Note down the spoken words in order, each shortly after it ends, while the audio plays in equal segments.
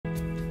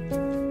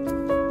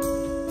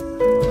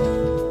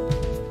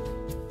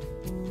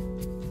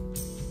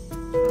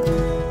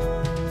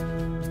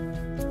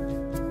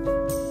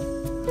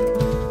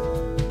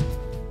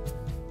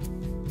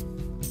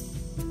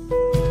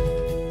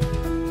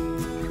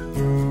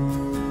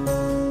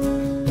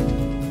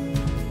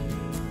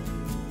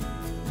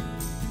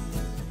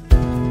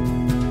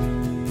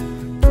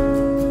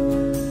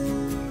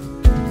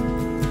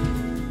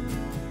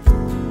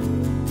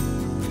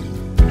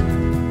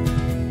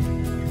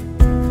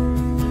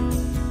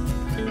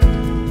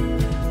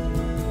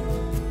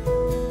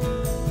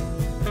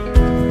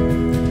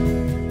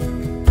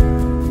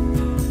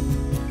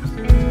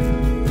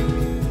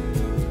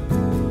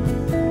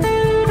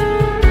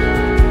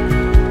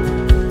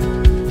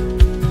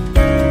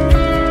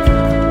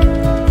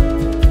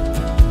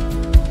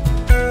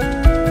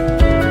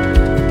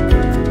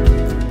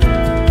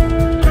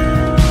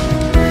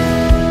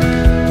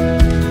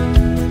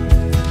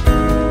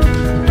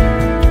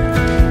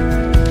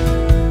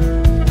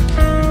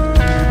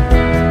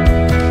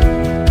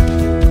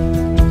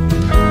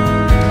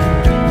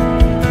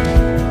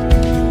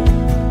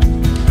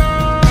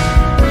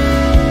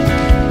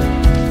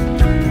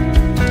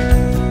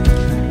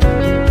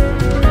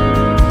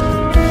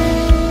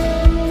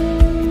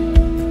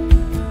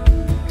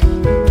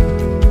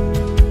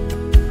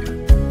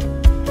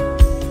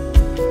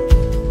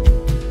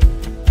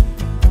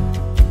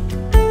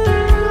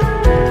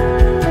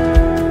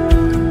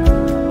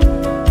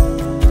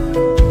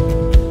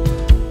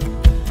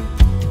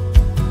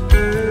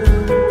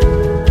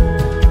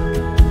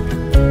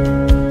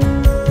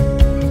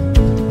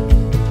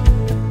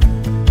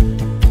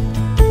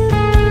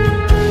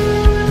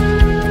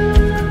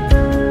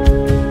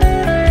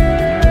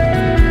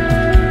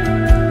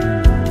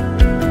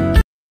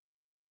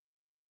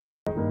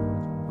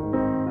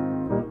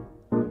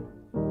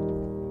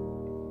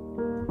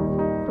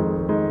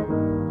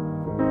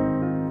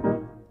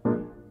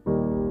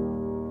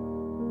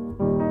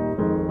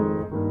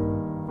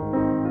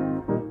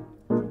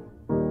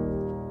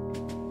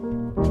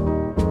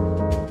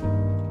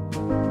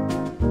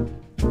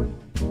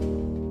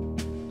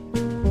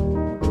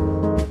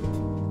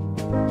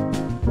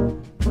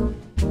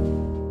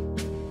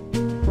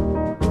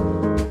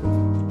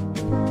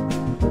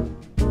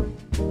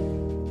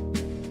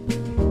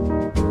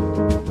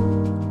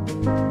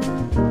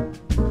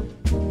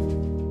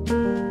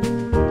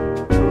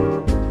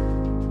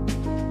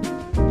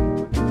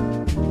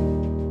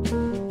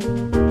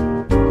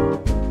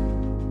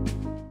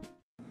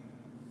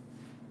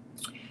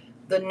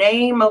The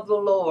name of the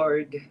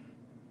Lord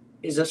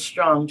is a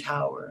strong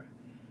tower.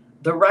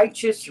 The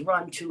righteous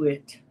run to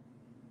it,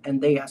 and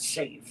they are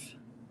safe.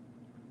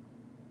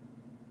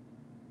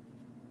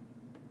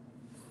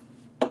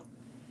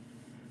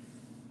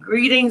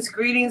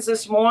 Greetings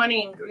this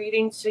morning.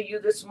 Greetings to you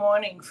this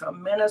morning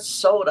from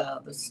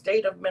Minnesota, the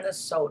state of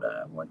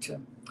Minnesota. I want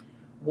to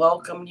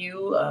welcome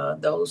you,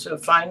 those who are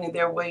finding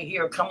their way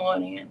here. Come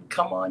on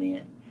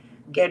in.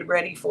 Get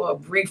ready for a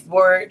brief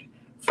word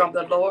from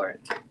the Lord.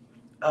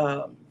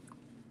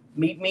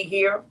 Meet me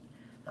here.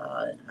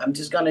 I'm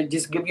just going to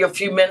give you a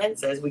few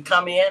minutes as we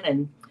come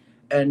in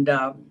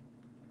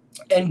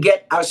and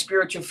get our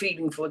spiritual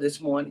feeding for this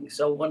morning.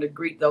 So I want to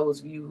greet those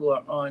of you who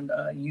are on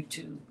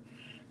YouTube.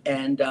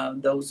 And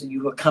those of you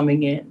who are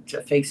coming in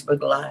to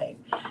Facebook Live,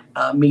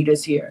 meet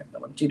us here. I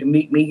want you to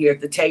meet me here at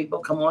the table.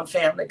 Come on,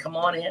 family, come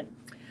on in.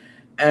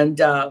 And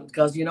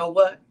because you know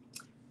what?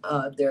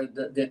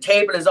 The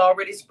table is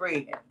already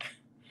spread.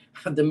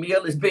 The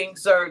meal is being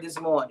served this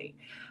morning.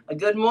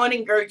 Good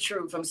morning,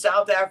 Gertrude from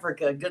South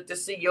Africa. Good to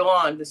see you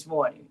on this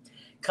morning.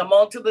 Come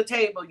on to the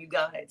table, you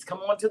guys. Come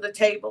on to the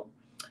table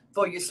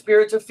for your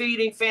spiritual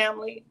feeding,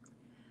 family.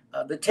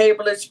 The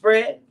table is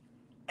spread.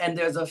 And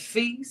there's a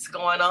feast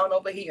going on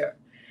over here.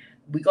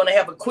 We're going to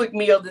have a quick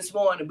meal this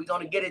morning. We're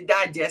going to get it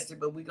digested,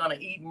 but we're going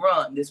to eat and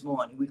run this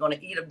morning. We're going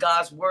to eat of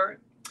God's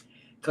word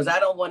because I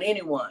don't want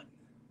anyone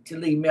to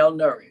leave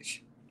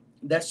malnourished.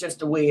 That's just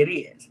the way it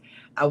is.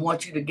 I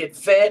want you to get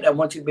fed. I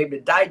want you to be able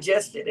to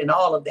digest it and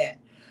all of that.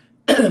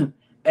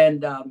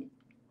 And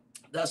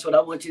that's what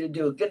I want you to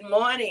do. Good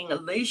morning,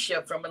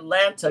 Alicia from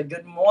Atlanta.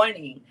 Good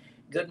morning.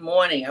 Good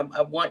morning.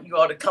 I want you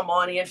all to come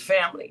on in,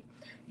 family.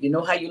 You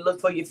know how you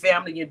look for your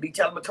family. You'd be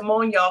telling them, come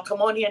on, y'all,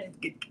 come on in.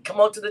 Come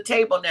on to the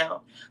table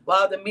now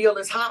while the meal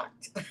is hot.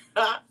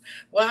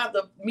 While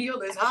the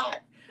meal is hot.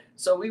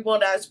 So we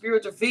want our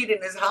spiritual feeding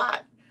is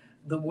hot.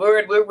 The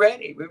word, we're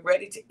ready. We're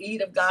ready to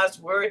eat of God's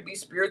word, be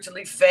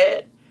spiritually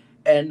fed.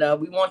 And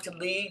we want to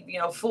leave,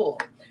 full.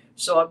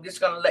 So I'm just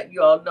going to let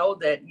you all know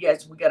that,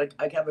 yes,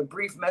 I have a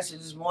brief message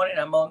this morning.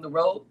 I'm on the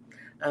road.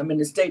 I'm in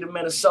the state of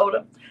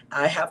Minnesota.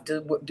 I have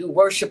to do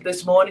worship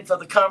this morning for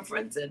the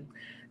conference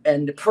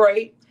and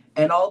pray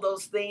and all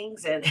those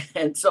things.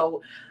 And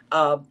so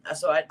I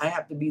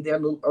have to be there a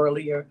little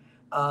earlier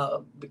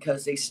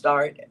because they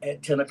start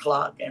at 10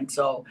 o'clock. And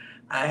so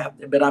I have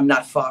to, but I'm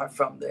not far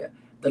from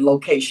the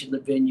location, the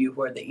venue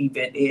where the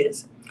event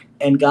is.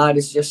 And God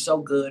is just so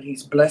good.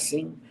 He's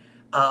blessing.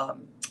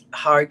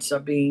 Hearts are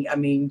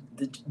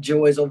the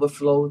joys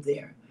overflow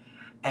there.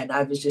 And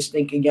I was just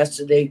thinking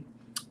yesterday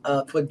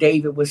what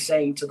David was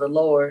saying to the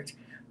Lord,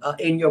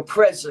 in your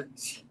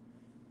presence,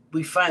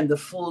 we find the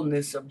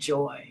fullness of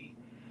joy.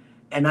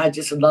 And I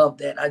just love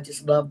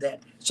that.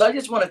 So I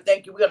just want to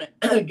thank you. We're going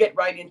to get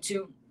right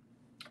into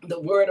the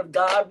word of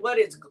God. What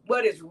is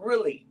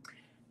really?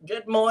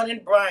 Good morning,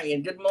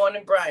 Brian. Good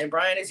morning, Brian.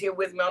 Brian is here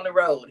with me on the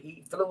road.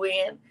 He flew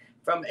in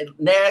from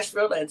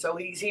Nashville, and so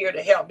he's here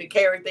to help me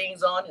carry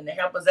things on and to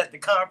help us at the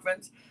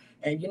conference.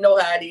 And you know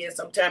how it is.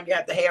 Sometimes you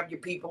have to have your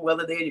people,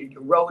 whether they're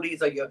your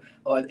roadies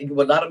or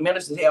a lot of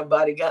ministers have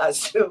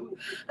bodyguards too.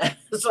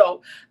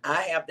 So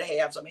I have to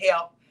have some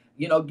help,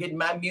 getting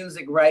my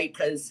music right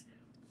because,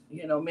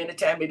 many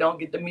times they don't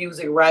get the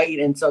music right.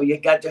 And so you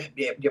got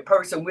your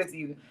person with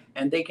you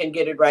and they can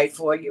get it right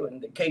for you.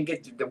 And they can't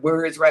get the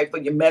words right for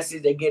your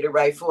message. They get it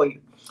right for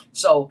you.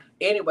 So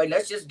anyway,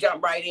 let's just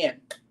jump right in.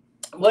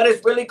 What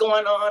is really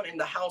going on in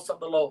the house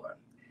of the Lord?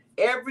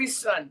 Every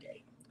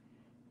Sunday,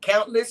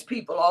 countless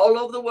people all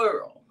over the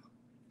world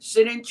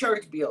sit in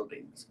church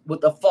buildings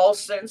with a false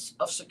sense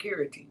of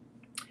security.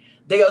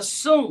 They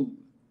assume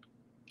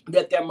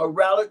that their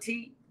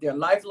morality, their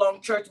lifelong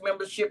church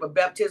membership or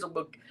baptism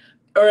will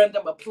earn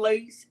them a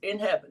place in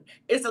heaven.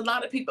 It's a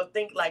lot of people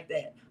think like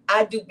that.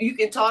 You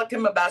can talk to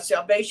them about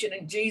salvation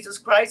in Jesus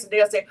Christ and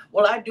they'll say,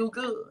 well, I do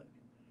good.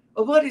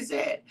 Well, what is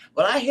that?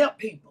 Well, I help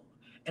people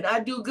and I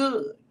do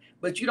good,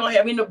 but you don't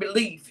have any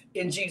belief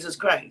in Jesus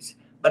Christ.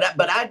 But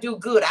I do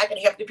good. I can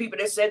help the people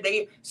that said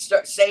they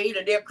start saved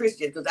and they're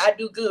Christians because I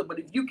do good. But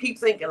if you keep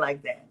thinking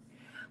like that,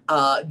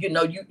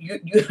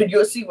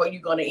 you'll see where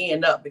you're going to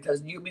end up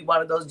because you'll be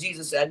one of those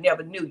Jesus said, I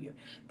never knew you.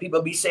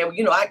 People be saying,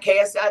 well, I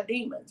cast out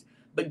demons.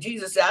 But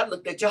Jesus said, I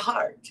looked at your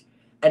heart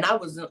and I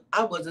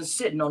wasn't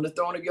sitting on the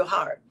throne of your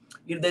heart.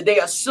 That they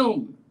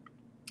assume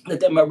that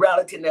their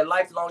morality and their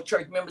lifelong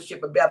church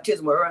membership or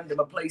baptism will earn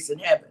them a place in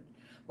heaven.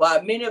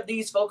 While many of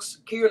these folks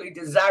securely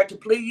desire to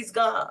please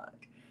God,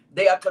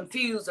 they are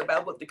confused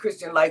about what the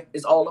Christian life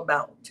is all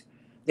about.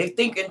 They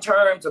think in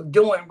terms of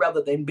doing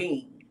rather than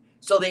being.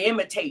 So they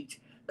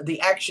imitate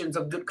the actions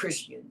of good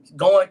Christians,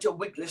 going to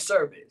weekly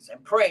service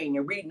and praying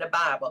and reading the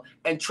Bible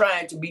and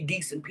trying to be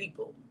decent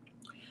people.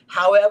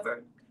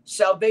 However,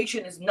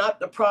 salvation is not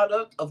the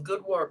product of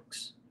good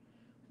works.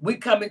 We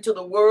come into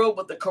the world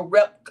with a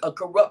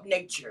corrupt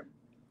nature.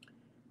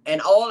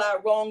 And all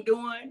our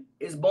wrongdoing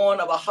is born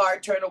of a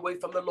heart turned away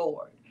from the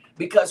Lord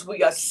because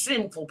we are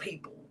sinful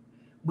people.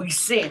 We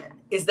sin.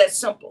 It's that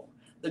simple.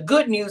 The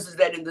good news is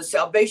that in the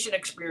salvation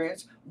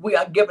experience, we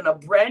are given a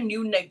brand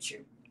new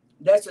nature.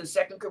 That's in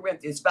 2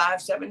 Corinthians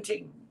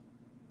 5:17.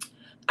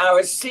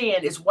 Our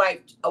sin is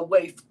wiped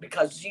away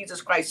because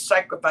Jesus Christ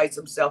sacrificed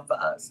himself for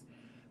us.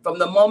 From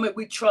the moment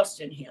we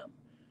trust in him,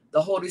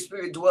 the Holy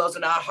Spirit dwells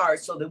in our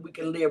hearts so that we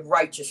can live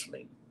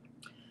righteously.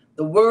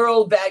 The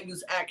world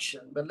values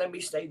action, but let me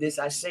say this,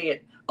 I say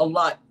it a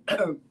lot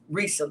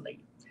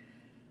recently.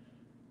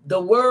 The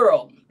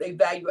world, they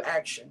value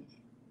action,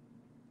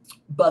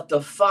 but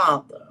the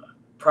Father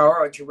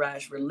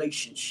prioritizes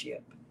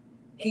relationship.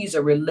 He's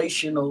a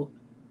relational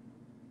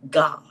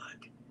God.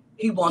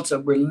 He wants a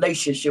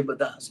relationship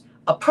with us,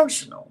 a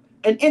personal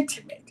and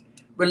intimate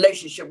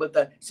relationship with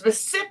us,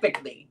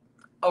 specifically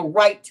a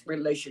right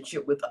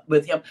relationship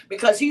with him,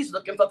 because he's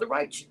looking for the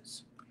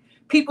righteous.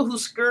 People who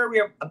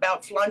scurry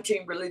about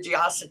flaunting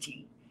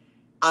religiosity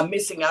are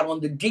missing out on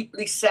the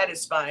deeply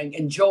satisfying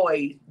and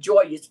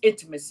joyous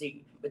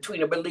intimacy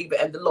between a believer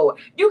and the Lord.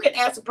 You can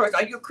ask a person,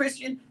 are you a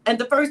Christian? And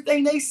the first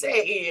thing they say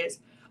is,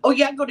 oh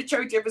yeah, I go to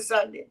church every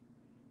Sunday.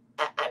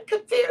 I'm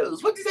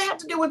confused. What does that have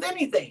to do with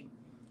anything?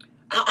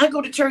 I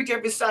go to church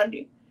every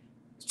Sunday.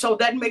 So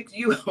that makes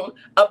you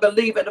a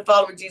believer and a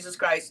follower of Jesus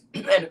Christ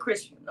and a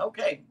Christian.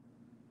 Okay.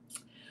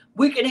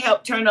 We can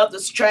help turn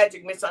others'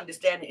 tragic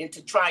misunderstanding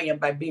into triumph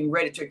by being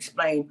ready to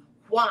explain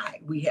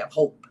why we have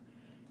hope.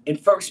 In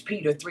 1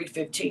 Peter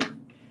 3:15,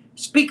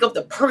 speak of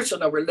the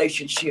personal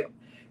relationship.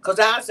 Because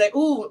I say,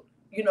 ooh,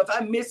 if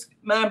I miss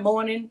my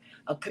morning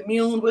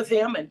commune with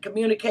him and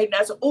communicating,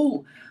 I say,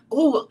 ooh,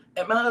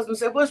 and my husband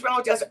said, what's wrong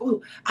with you? I said,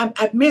 ooh, I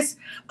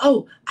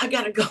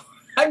gotta go.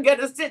 I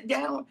gotta sit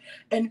down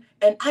and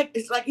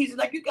it's like he's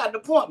like, you got an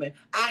appointment.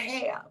 I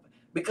have,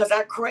 because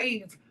I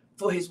crave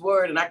for his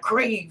word and I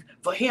crave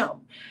for him.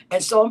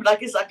 And so I'm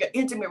like, it's like an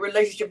intimate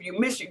relationship. You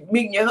miss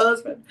meeting your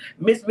husband,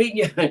 miss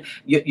meeting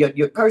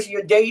your person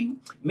you're dating,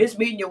 miss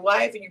meeting your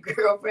wife and your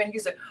girlfriend. You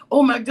say,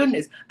 oh my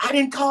goodness, I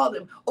didn't call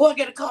them. Oh, I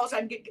got a call so I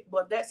can get,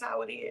 well, that's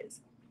how it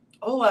is.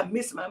 Oh, I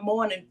miss my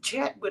morning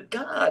chat with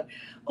God.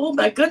 Oh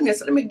my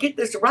goodness, let me get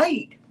this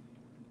right.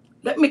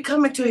 Let me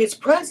come into his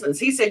presence.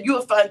 He said,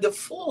 you'll find the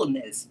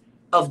fullness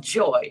of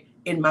joy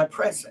in my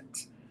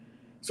presence.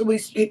 So we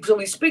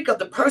speak of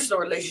the personal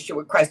relationship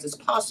with Christ as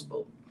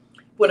possible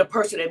when a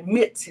person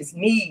admits his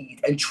need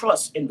and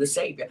trusts in the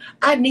Savior.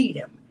 I need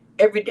him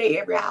every day,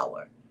 every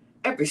hour,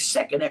 every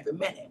second, every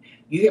minute.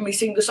 You hear me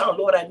sing the song,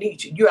 Lord, I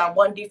need you. You're our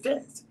one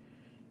defense.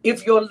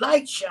 If your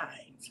light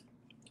shines,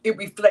 it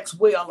reflects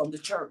well on the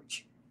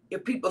church.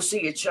 If people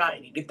see it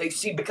shining, if they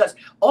see, because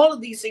all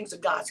of these things are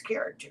God's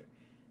character.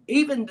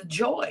 Even the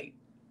joy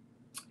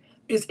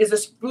is a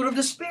fruit of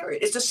the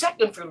Spirit. It's the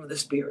second fruit of the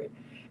Spirit.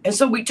 And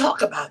so we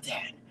talk about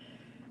that.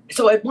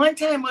 So at one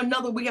time or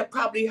another, we have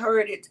probably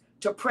heard it,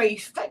 to pray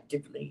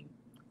effectively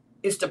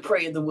is to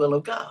pray in the will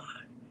of God.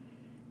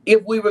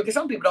 Because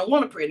some people don't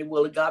want to pray in the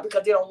will of God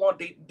because they want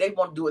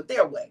to do it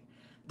their way.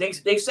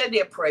 They said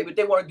they'll pray, but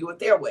they want to do it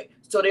their way.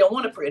 So they don't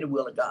want to pray in the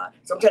will of God.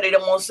 Sometimes they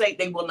don't want to say,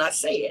 they will not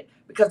say it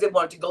because they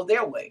want it to go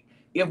their way.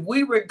 If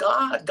we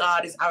regard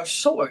God as our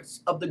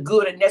source of the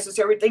good and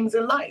necessary things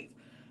in life,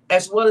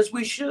 as well as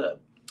we should,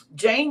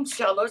 James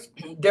tells us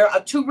there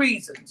are two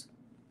reasons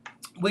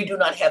we do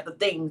not have the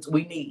things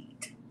we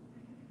need.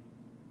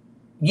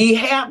 Ye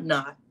have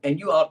not, and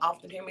you all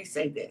often hear me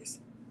say this,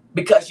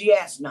 because ye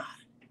ask not.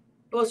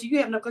 Well, so you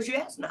have not because you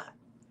ask not.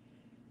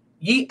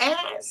 Ye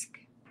ask,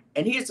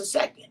 and here's the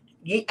second.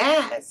 Ye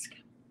ask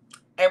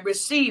and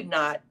receive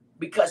not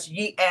because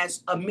ye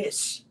ask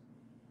amiss,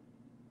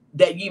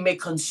 that ye may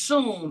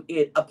consume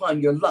it upon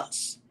your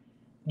lust.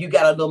 You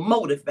got a little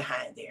motive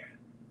behind there,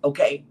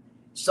 okay?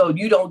 So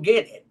you don't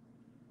get it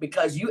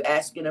because you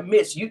asking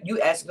amiss. You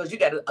ask because you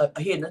got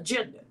a hidden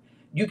agenda.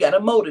 You got a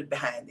motive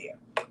behind there.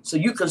 So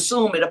you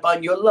consume it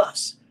upon your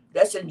lust.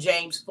 That's in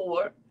James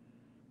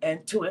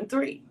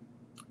 4:2-3.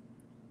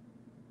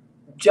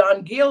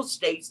 John Gill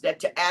states that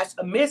to ask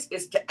amiss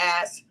is to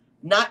ask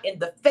not in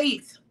the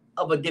faith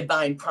of a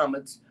divine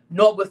promise,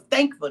 nor with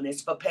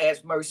thankfulness for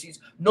past mercies,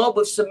 nor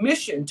with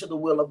submission to the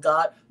will of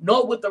God,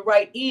 nor with the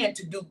right end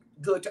to do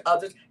good to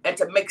others and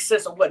to make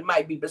sense of what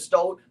might be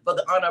bestowed for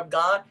the honor of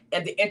God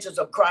and the interest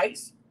of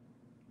Christ.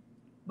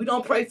 We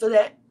don't pray for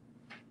that.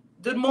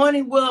 Good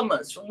morning,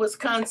 Wilmas from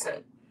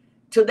Wisconsin.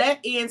 To that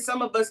end,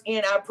 some of us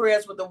end our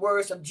prayers with the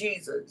words of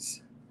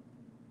Jesus,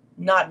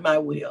 not my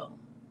will,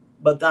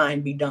 but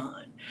thine be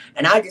done.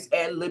 And I just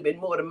add a little bit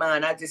more to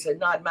mine. I just said,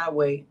 not my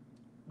way,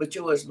 but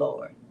yours,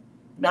 Lord.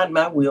 Not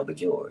my will, but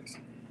yours.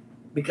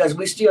 Because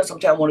we still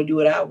sometimes want to do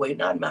it our way,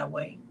 not my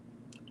way.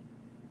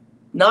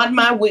 Not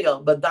my will,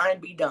 but thine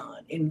be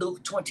done, in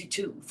Luke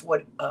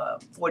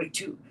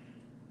 22:42.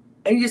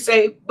 And you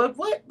say, but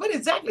what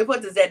does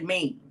that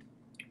mean?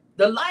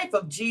 The life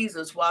of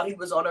Jesus while he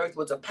was on earth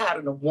was a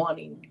pattern of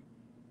wanting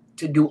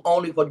to do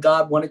only what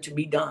God wanted to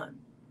be done.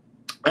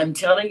 I'm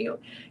telling you,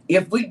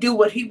 if we do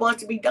what he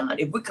wants to be done,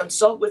 if we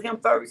consult with him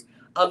first,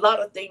 a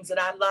lot of things in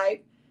our life,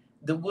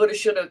 the woulda,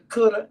 shoulda,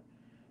 coulda,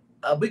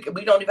 we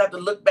don't even have to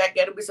look back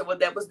at it. We say, well,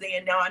 that was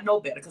then, now I know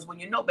better. Because when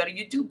you know better,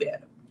 you do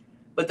better.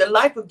 But the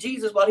life of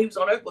Jesus while he was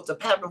on earth was a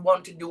pattern of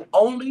wanting to do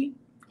only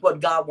what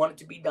God wanted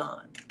to be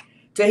done.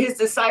 To his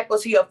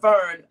disciples, he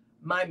affirmed,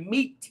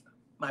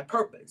 my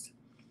purpose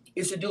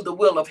is to do the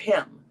will of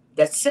him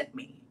that sent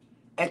me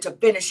and to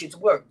finish his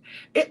work.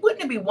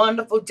 Wouldn't it be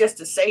wonderful just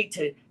to say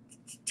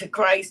to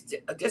Christ,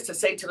 just to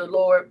say to the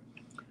Lord,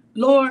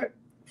 Lord,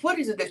 what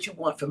is it that you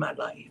want for my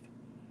life?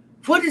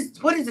 What is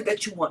it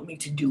that you want me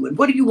to do? And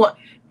what do you want?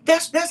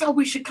 That's how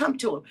we should come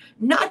to him.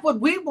 Not what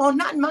we want,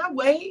 not my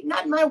way,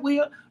 not my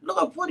will.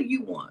 Lord, what do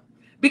you want?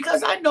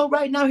 Because I know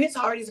right now his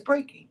heart is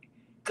breaking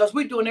because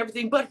we're doing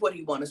everything but what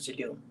he wants us to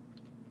do.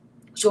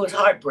 So his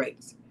heart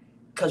breaks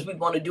because we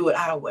want to do it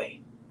our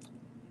way.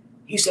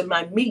 He said,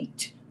 my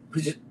meat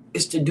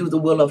is to do the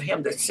will of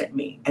him that sent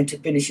me and to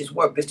finish his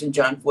work. That's in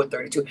John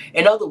 4:32.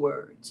 In other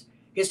words,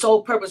 his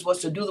sole purpose was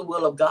to do the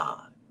will of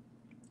God.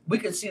 We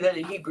can see that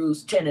in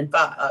Hebrews 10 and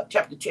 5,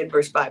 chapter 10,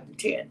 verse 5 to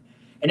 10.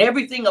 And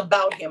everything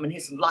about him and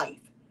his life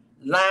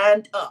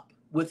lined up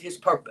with his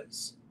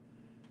purpose.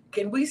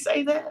 Can we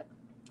say that?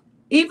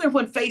 Even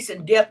when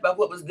facing death by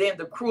what was then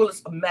the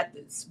cruelest of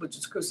methods, which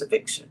is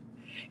crucifixion,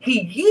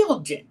 he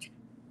yielded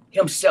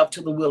himself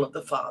to the will of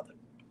the Father.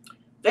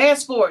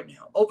 Fast forward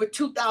now, over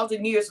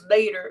 2,000 years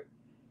later,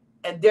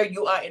 and there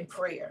you are in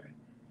prayer.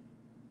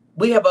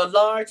 We have a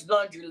large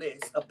laundry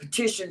list of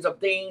petitions of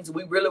things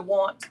we really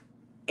want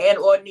and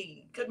or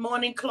need. Good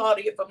morning,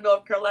 Claudia from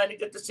North Carolina.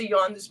 Good to see you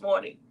on this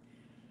morning.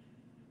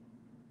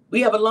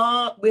 We have a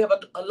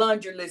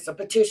laundry list of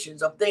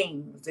petitions of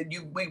things that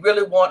we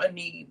really want or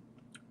need.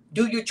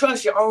 Do you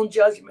trust your own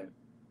judgment?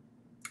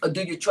 Or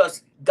do you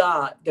trust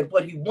God that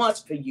what he wants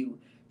for you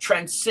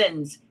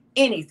transcends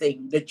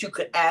anything that you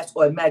could ask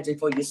or imagine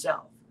for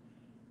yourself?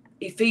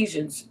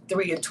 Ephesians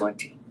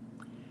 3:20.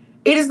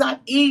 It is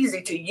not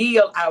easy to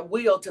yield our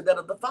will to that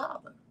of the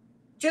Father.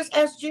 Just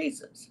ask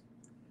Jesus.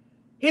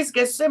 His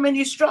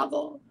Gethsemane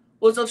struggle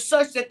was of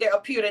such that there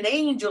appeared an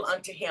angel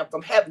unto him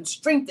from heaven,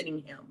 strengthening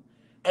him.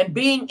 And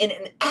being in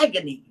an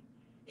agony,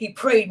 he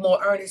prayed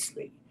more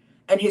earnestly.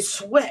 And his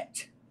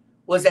sweat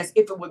was as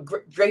if it were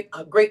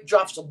great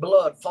drops of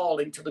blood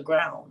falling to the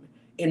ground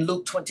in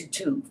Luke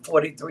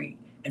 22:43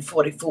 and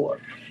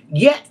 44.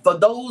 Yet for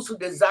those who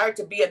desire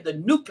to be in the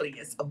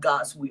nucleus of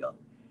God's will,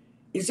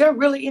 is there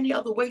really any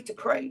other way to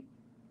pray?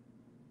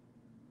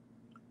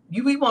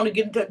 We want to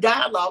get into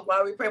dialogue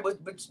while we pray,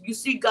 but you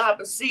see God,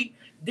 but see,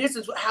 this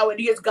is how it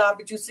is, God,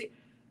 but you see,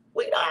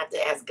 we don't have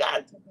to ask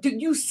God, do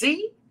you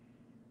see?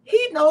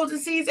 He knows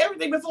and sees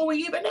everything before we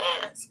even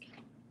ask.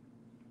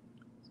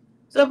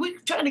 So we're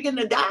trying to get in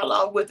a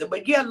dialogue with him.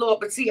 But yeah, Lord,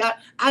 but see,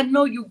 I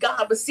know you,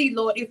 God, but see,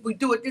 Lord, if we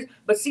do it this,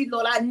 but see,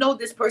 Lord, I know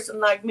this person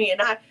like me,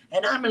 and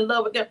I'm in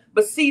love with them.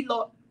 But see,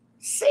 Lord,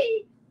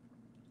 see,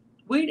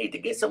 we need to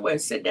get somewhere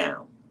and sit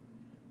down.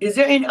 Is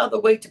there any other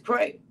way to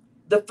pray?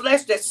 The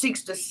flesh that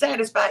seeks to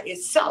satisfy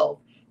itself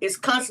is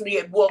constantly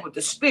at war with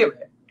the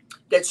spirit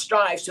that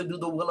strives to do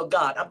the will of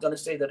God. I'm going to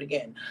say that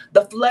again.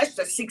 The flesh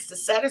that seeks to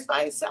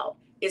satisfy itself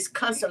is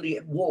constantly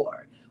at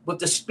war with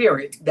the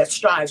spirit that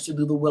strives to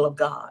do the will of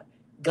God.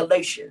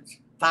 Galatians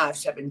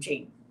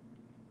 5:17.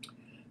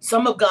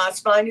 Some of God's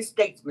finest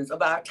statements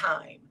of our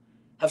time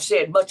have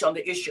said much on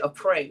the issue of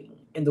praying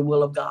in the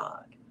will of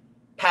God.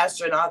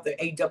 Pastor and author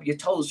A.W.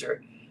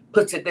 Tozer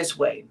puts it this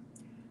way: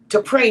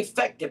 to pray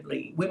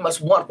effectively, we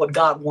must want what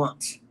God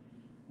wants.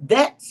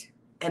 That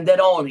and that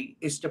only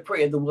is to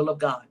pray in the will of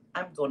God.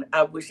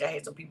 I wish I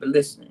had some people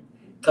listening,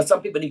 because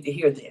some people need to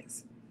hear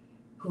this,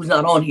 who's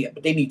not on here,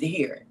 but they need to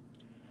hear it.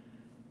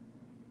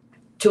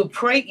 To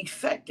pray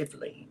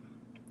effectively,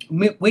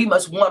 we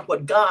must want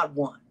what God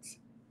wants.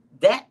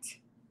 That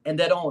and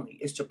that only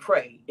is to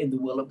pray in the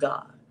will of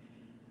God.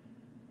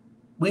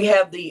 We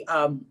have the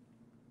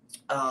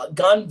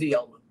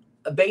Gonville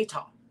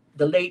Beata,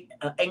 the late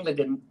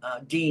Anglican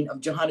Dean of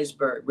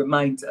Johannesburg,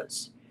 reminds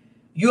us,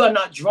 you are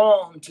not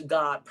drawn to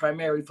God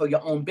primarily for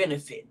your own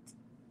benefit,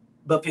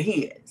 but for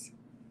his.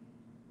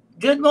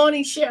 Good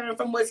morning, Sharon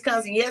from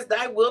Wisconsin. Yes,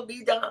 thy will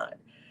be done.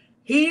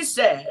 He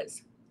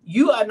says,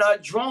 you are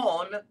not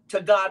drawn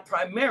to God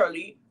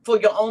primarily for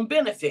your own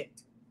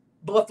benefit,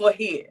 but for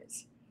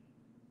his.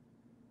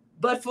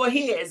 But for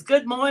his.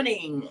 Good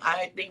morning.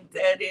 I think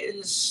that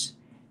is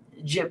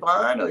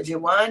Javon or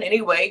Jawan.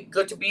 Anyway,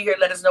 good to be here.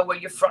 Let us know where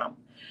you're from.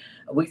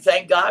 We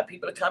thank God.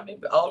 People are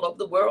coming all over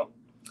the world.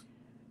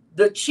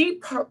 The chief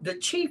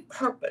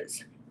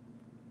purpose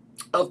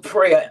of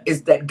prayer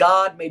is that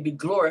God may be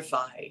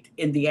glorified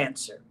in the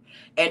answer.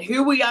 And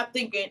here we are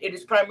thinking it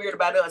is primarily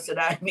about us and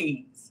our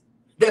needs.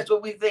 That's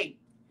what we think.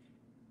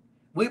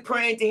 We're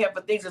praying to him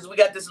for things as we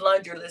got this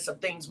laundry list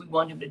of things we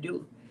want him to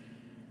do.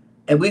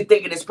 And we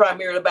thinking it's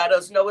primarily about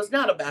us. No, it's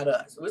not about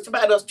us. It's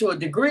about us to a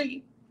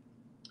degree.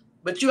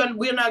 But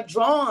we're not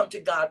drawn to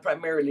God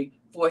primarily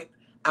for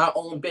our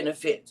own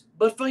benefit,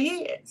 but for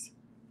his.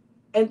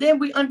 And then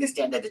we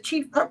understand that the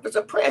chief purpose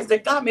of prayer is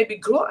that God may be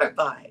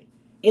glorified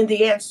in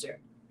the answer.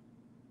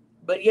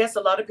 But yes,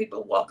 a lot of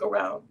people walk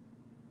around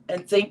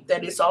and think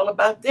that it's all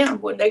about them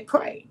when they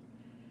pray.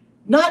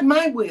 Not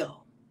my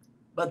will,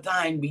 but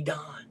thine be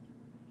done.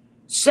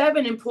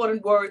 7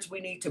 important words we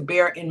need to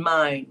bear in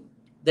mind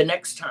the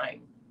next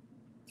time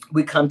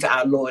we come to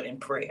our Lord in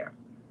prayer.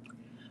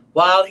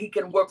 While he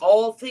can work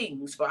all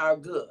things for our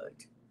good,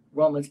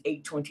 Romans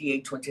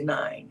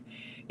 8:28-29.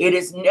 It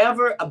is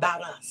never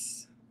about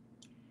us.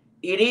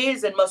 It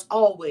is and must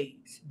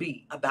always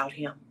be about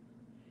him.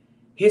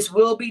 His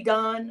will be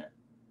done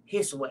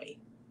his way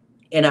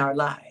in our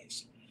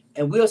lives.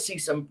 And we'll see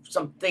some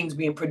things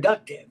being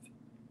productive.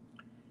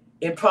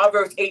 In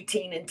Proverbs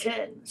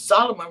 18:10,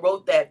 Solomon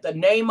wrote that the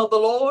name of the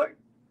Lord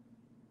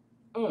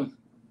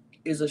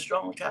is a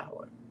strong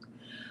tower.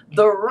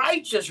 The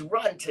righteous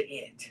run to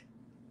it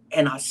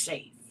and are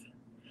safe.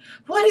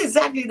 What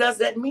exactly does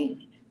that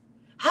mean?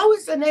 How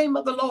is the name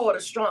of the Lord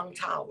a strong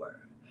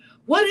tower?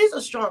 What is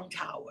a strong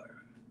tower?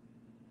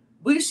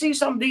 We see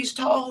some of these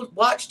tall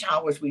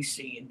watchtowers we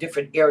see in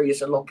different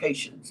areas and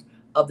locations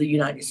of the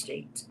United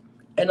States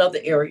and other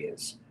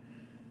areas.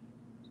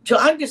 To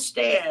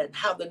understand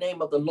how the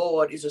name of the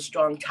Lord is a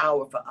strong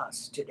tower for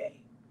us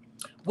today,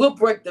 I'll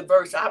break the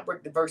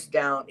verse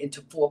down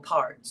into 4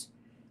 parts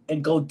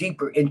and go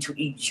deeper into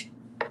each.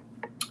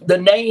 The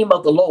name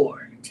of the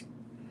Lord.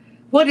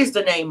 What is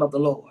the name of the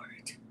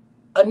Lord?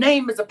 A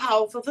name is a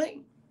powerful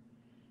thing.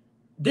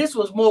 This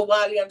was more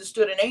widely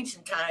understood in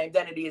ancient times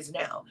than it is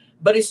now,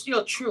 but it's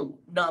still true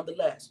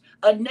nonetheless.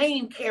 A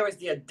name carries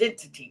the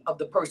identity of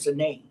the person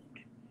named.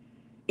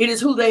 It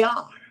is who they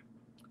are.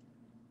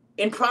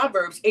 In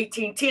Proverbs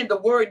 18:10, the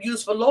word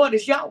used for Lord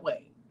is Yahweh.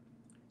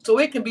 So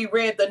it can be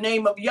read, the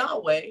name of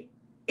Yahweh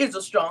is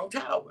a strong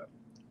tower.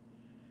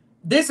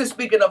 This is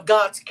speaking of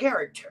God's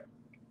character,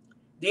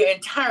 the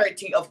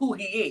entirety of who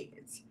he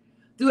is.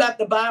 Throughout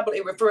the Bible,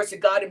 it refers to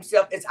God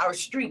himself as our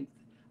strength,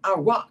 our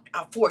rock,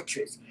 our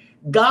fortress.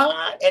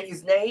 God and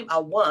his name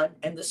are one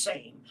and the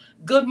same.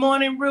 Good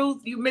morning,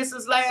 Ruth. You missed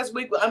us last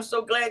week. Well, I'm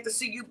so glad to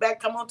see you back.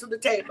 Come on to the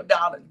table,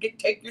 darling.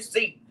 Take your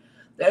seat.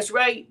 That's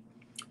right.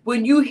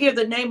 When you hear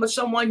the name of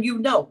someone you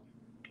know,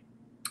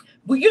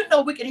 well, you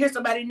know, we can hear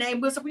somebody's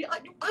name. We'll say,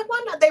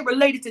 why not they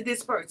related to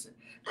this person?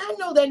 I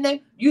know that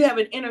name. You have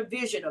an inner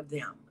vision of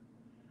them.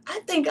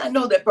 I think I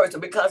know that person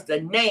because the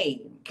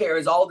name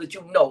carries all that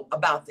you know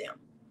about them.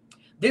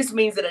 This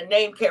means that a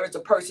name carries a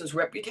person's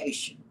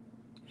reputation.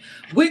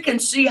 We can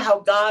see how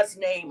God's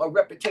name or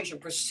reputation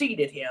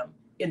preceded him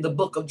in the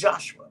book of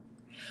Joshua.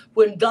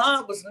 When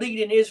God was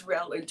leading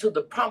Israel into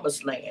the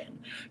promised land,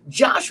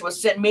 Joshua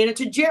sent men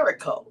into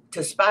Jericho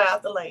to spy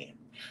out the land.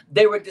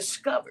 They were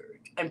discovered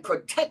and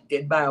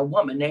protected by a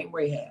woman named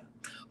Rahab,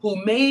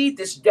 who made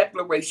this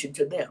declaration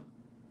to them.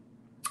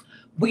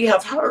 We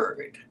have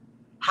heard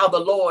how the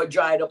Lord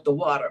dried up the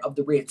water of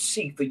the Red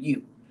Sea for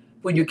you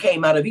when you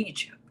came out of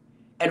Egypt,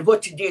 and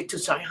what you did to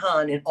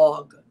Sihon and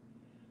Og,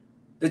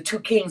 the 2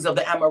 kings of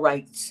the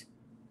Amorites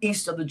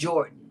east of the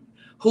Jordan,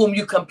 whom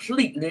you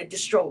completely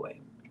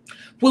destroyed.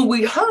 When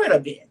we heard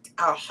of it,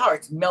 our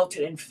hearts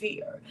melted in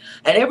fear,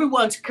 and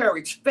everyone's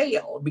courage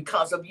failed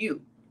because of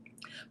you.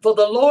 For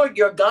the Lord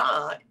your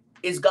God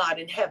is God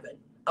in heaven,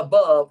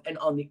 above and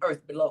on the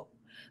earth below.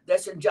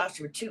 That's in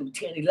Joshua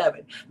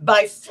 2:10-11.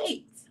 By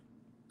faith,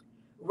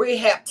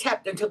 Rahab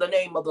tapped into the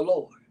name of the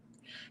Lord,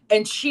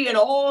 and she and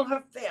all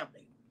her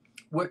family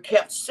were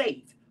kept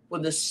safe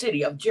when the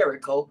city of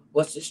Jericho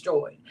was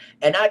destroyed.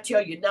 And I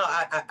tell you now,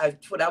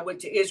 when I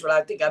went to Israel,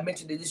 I think I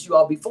mentioned this to you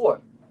all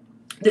before.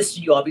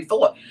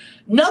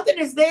 Nothing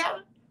is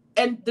there.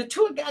 And the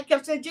tour guide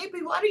kept saying,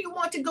 JP, why do you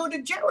want to go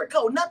to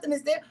Jericho? Nothing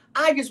is there.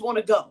 I just want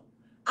to go.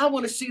 I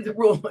want to see the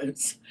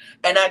ruins.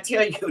 And I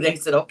tell you, they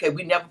said, okay,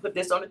 we never put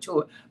this on a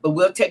tour, but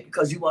we'll take it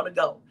because you want to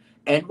go.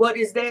 And what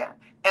is there?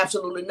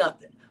 Absolutely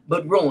nothing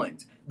but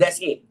ruins. That's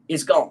it.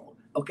 It's gone.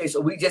 Okay, so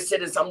we just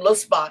sit in some little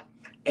spot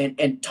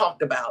and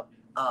talked about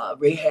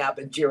Rahab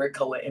and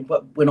Jericho and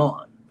what went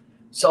on.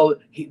 So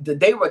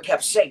they were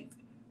kept safe.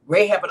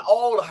 Rahab and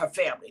all of her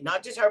family,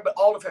 not just her, but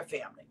all of her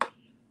family.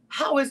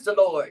 How is the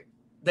Lord,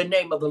 the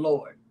name of the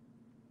Lord,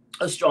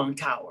 a strong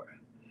tower?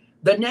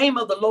 The name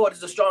of the Lord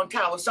is a strong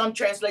tower. Some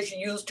translation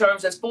use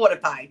terms as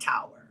fortified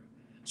tower,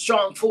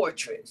 strong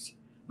fortress,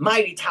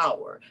 mighty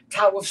tower,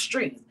 tower of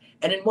strength.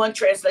 And in one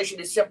translation,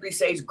 it simply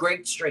says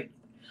great strength.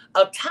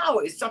 A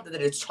tower is something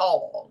that is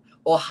tall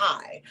or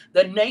high.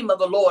 The name of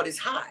the Lord is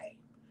high.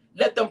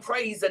 Let them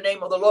praise the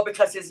name of the Lord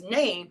because his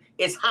name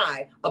is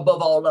high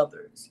above all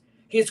others.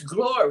 His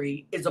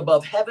glory is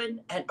above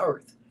heaven and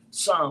earth.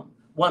 Psalm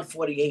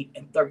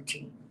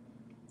 148:13.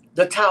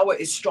 The tower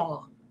is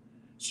strong.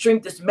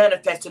 Strength is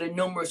manifested in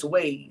numerous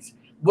ways.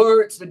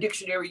 Words the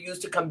dictionary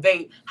used to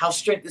convey how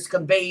strength is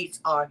conveyed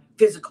are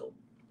physical,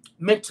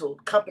 mental,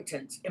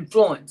 competence,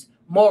 influence,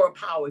 moral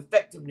power,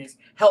 effectiveness,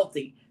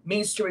 healthy,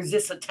 means to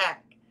resist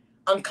attack,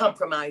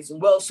 uncompromising,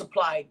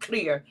 well-supplied,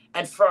 clear,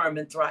 and firm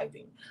and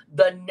thriving.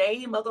 The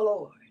name of the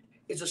Lord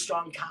is a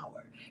strong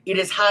tower. It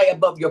is high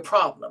above your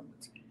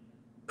problems,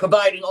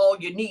 providing all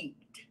you need.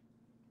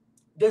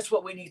 That's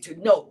what we need to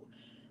know.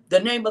 The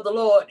name of the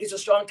Lord is a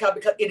strong tower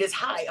because it is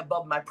high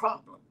above my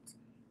problems,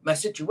 my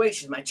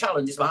situations, my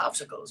challenges, my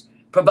obstacles,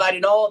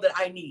 providing all that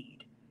I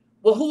need.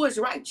 Well, who is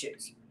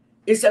righteous?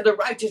 It said the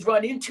righteous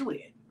run into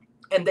it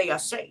and they are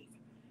safe.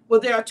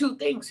 Well, there are 2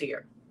 things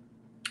here.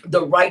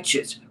 The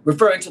righteous,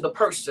 referring to the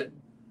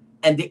person,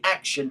 and the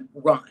action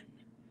run.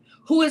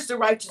 Who is the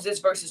righteous this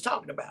verse is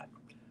talking about?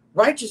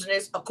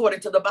 Righteousness,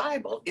 according to the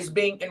Bible, is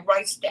being in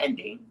right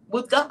standing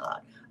with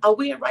God. Are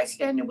we in right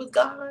standing with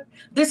God?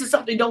 This is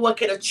something no one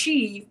can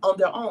achieve on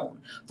their own.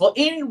 For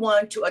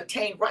anyone to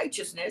attain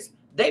righteousness,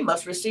 they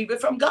must receive it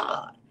from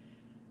God.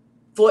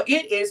 For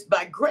it is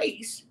by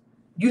grace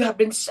you have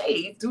been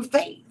saved through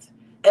faith.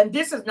 And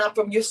this is not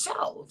from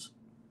yourselves.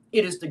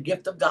 It is the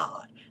gift of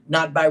God,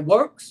 not by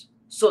works,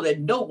 so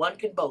that no one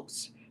can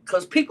boast.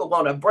 Because people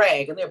want to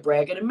brag, and they'll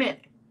brag in a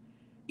minute.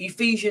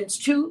 Ephesians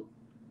 2,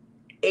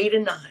 8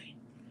 and 9.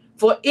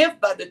 For if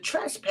by the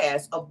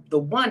trespass of the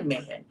one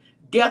man,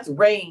 death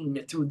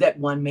reigned through that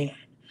one man,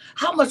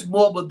 how much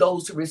more will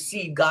those who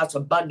receive God's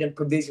abundant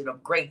provision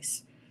of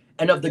grace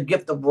and of the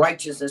gift of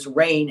righteousness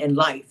reign in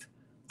life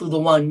through the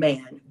one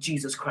man,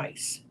 Jesus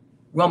Christ?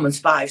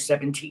 Romans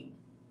 5:17.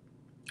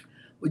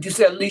 Would you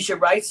say, Alicia,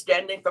 right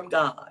standing from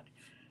God?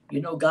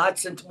 You know, God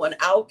sent one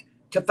out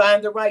to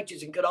find the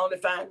righteous and could only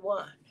find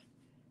one.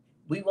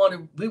 We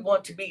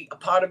want to be a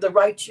part of the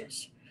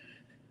righteous.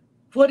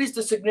 What is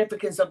the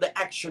significance of the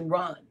action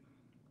run?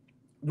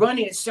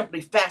 Running is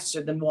simply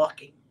faster than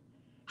walking.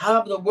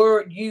 However, the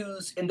word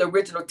used in the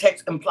original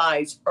text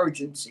implies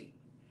urgency.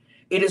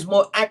 It is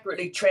more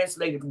accurately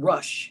translated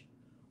rush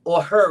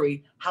or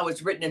hurry, how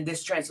it's written in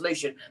this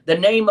translation. The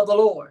name of the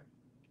Lord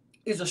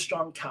is a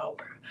strong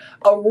tower.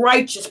 A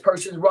righteous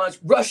person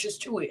rushes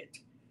to it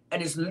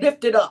and is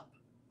lifted up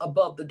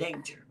above the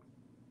danger.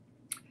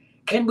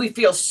 Can we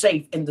feel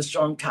safe in the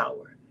strong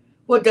tower?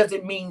 What does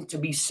it mean to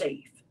be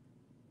safe?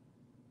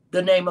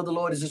 The name of the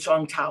Lord is a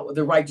strong tower.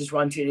 The righteous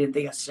run to it and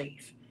they are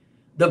safe.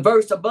 The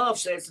verse above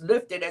says,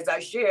 lifted, as I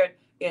shared,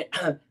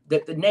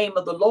 that the name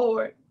of the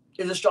Lord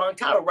is a strong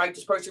tower. A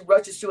righteous person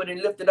rushes to it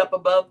and lifted up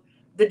above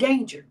the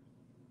danger.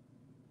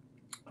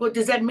 What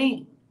does that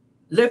mean?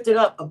 Lifted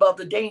up above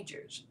the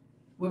dangers.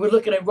 We were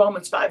looking at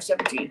Romans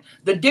 5:17.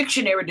 The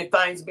dictionary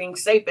defines being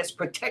safe as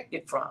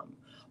protected from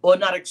or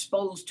not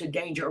exposed to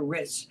danger or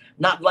risk,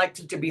 not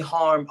likely to be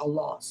harmed or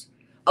lost.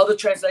 Other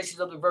translations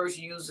of the verse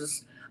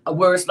uses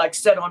words like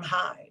set on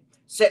high,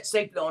 set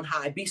safely on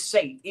high, be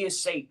safe,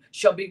 is safe,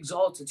 shall be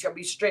exalted, shall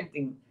be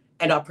strengthened,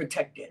 and are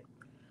protected.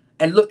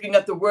 And looking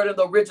at the word in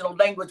the original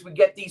language, we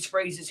get these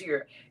phrases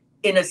here: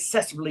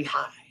 inaccessibly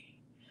high,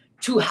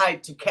 too high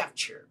to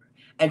capture,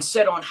 and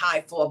set on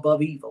high for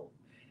above evil.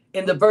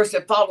 In the verse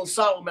that follows,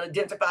 Solomon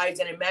identifies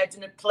an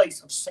imagined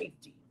place of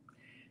safety.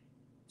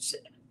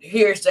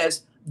 Here it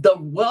says, the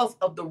wealth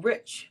of the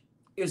rich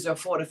is their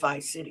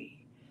fortified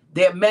city.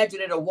 They imagine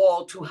it a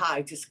wall too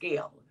high to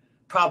scale.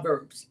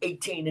 Proverbs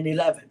 18 and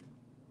 11.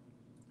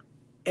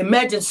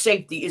 Imagine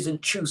safety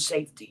isn't true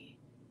safety.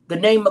 The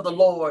name of the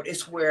Lord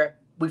is where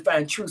we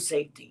find true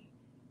safety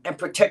and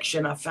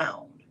protection are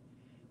found.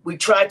 We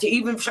try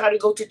to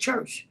go to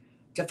church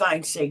to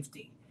find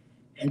safety.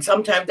 And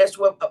sometimes that's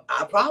where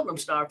our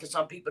problems start for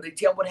some people. They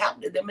tell what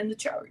happened to them in the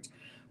church.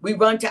 We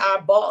run to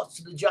our boss,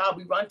 to the job.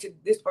 We run to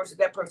this person,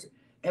 that person.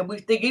 And we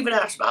think, even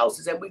our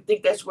spouses, and we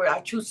think that's where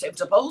our true safety is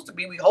supposed to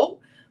be. We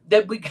hope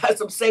that we got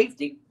some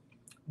safety.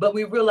 But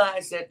we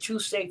realize that true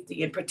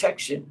safety and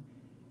protection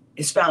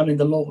is found in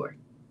the Lord.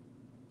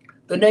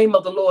 The name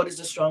of the Lord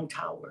is a strong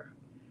tower.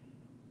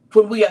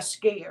 When we are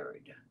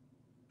scared,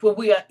 when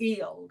we are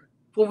ill,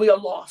 when we are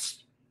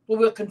lost, when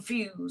we are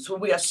confused, when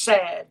we are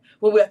sad,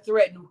 when we are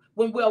threatened,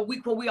 when we are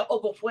weak, when we are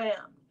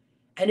overwhelmed,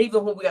 and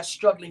even when we are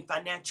struggling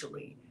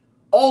financially,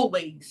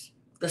 always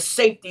the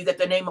safety that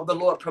the name of the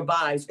Lord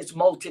provides is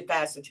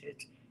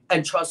multifaceted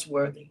and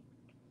trustworthy.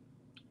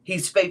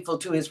 He's faithful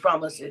to his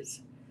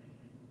promises.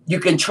 You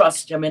can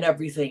trust him in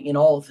everything, in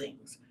all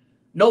things.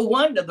 No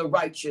wonder the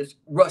righteous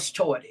rush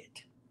toward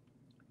it.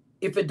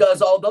 If it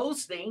does all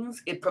those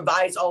things, it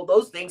provides all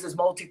those things, is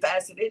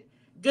multifaceted.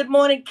 Good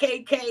morning,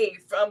 KK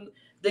from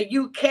the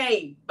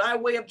UK by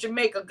way of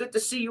Jamaica. Good to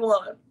see you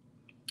on.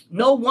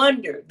 No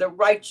wonder the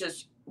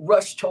righteous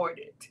rush toward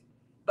it.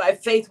 By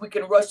faith, we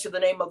can rush to the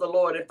name of the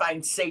Lord and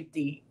find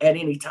safety at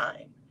any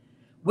time.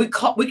 We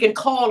can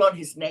call on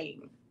his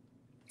name.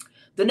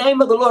 The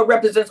name of the Lord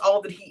represents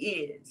all that he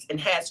is and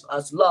has for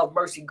us: love,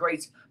 mercy,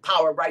 grace,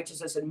 power,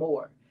 righteousness, and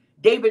more.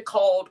 David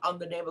called on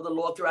the name of the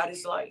Lord throughout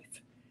his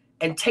life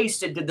and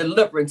tasted the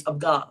deliverance of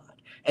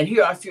God. And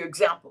here are a few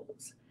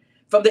examples.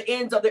 From the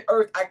ends of the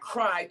earth, I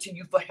cry to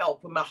you for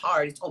help when my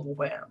heart is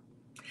overwhelmed.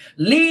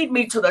 Lead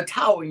me to the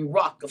towering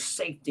rock of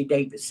safety,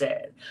 David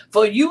said,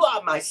 for you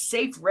are my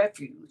safe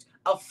refuge,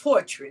 a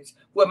fortress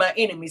where my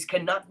enemies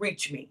cannot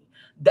reach me.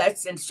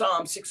 That's in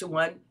Psalm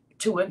 61,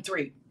 2 and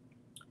 3.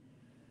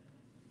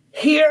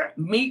 Hear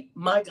me,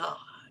 my God,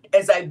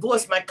 as I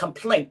voice my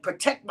complaint.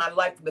 Protect my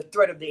life from the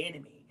threat of the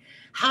enemy.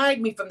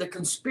 Hide me from the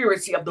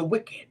conspiracy of the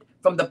wicked,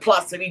 from the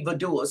plots of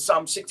evildoers.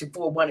 Psalm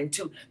 64, 1 and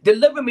 2.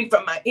 Deliver me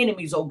from my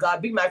enemies, O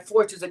God. Be my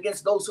fortress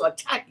against those who are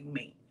attacking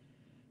me.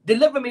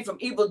 Deliver me from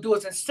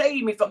evildoers and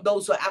save me from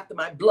those who are after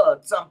my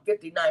blood. Psalm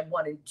 59,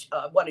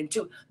 1 and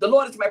 2. The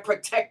Lord is my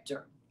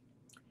protector.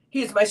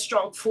 He is my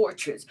strong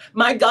fortress.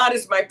 My God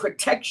is my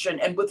protection,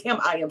 and with him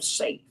I am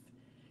safe.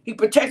 He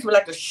protects me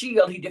like a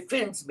shield. He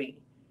defends me.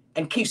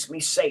 and keeps me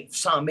safe.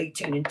 Psalm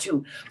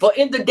 18:2. For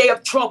in the day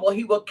of trouble,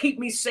 he will keep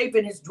me safe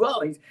in his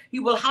dwellings. He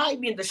will hide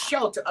me in the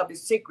shelter of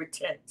his sacred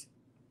tent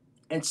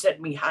and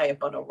set me high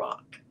upon a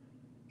rock.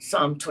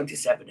 Psalm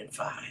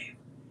 27:5.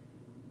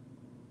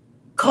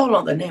 Call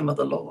on the name of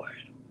the Lord.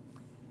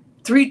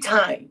 3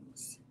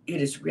 times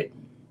it is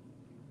written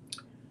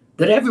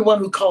that everyone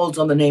who calls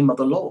on the name of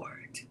the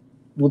Lord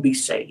will be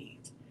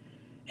saved.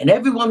 And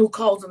everyone who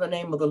calls on the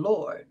name of the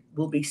Lord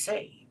will be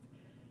saved.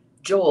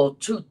 Joel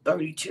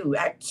 2:32,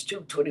 Acts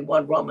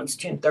 2:21, Romans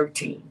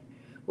 10:13.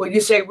 Well, you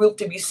say, Ruth,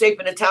 to be safe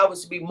in the tower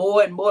is to be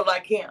more and more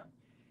like him.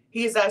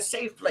 He is our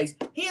safe place.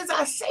 He is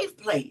our safe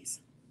place.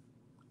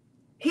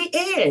 He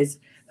is.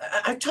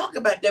 I talk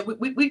about that.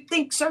 We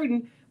think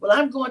certain, well,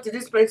 I'm going to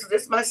this place, so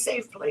this is my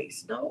safe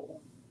place.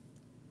 No.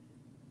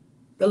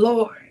 The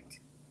Lord,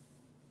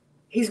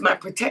 he's my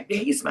protector.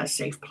 He's my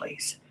safe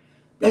place.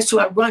 That's who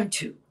I run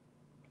to.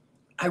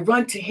 I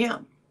run to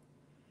him.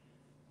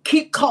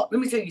 Keep calling.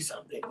 Let me tell you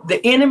something.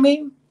 The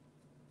enemy,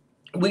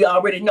 we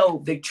already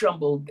know they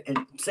trembled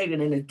and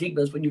Satan and the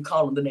demons when you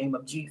call on the name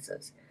of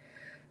Jesus.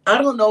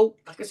 I don't know,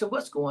 like I said,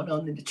 what's going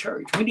on in the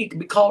church. We need to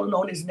be calling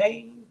on his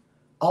name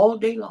all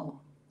day long.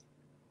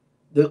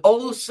 The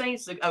old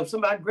saints,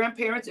 some of our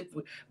grandparents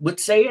would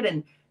say it,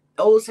 and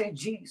old saint,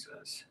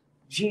 Jesus,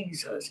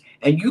 Jesus.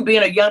 And you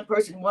being a young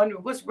person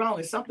wondering, what's wrong?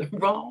 Is something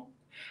wrong?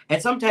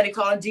 And sometimes they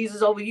calling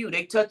Jesus over you.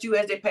 They touch you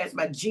as they pass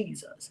by.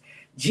 Jesus,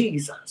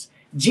 Jesus,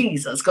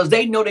 Jesus. Because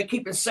they know they're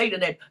keeping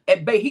Satan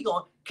at bay. He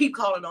going to keep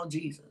calling on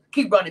Jesus.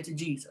 Keep running to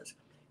Jesus.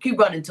 Keep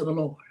running to the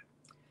Lord.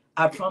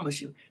 I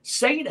promise you,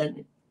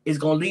 Satan is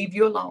going to leave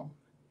you alone.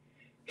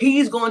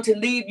 He's going to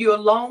leave you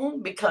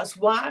alone because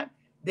why?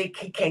 He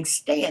can't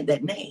stand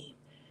that name.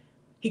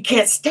 He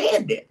can't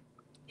stand it.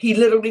 He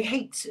literally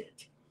hates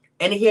it.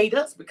 And he hates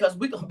us because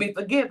we're going to be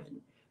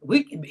forgiven.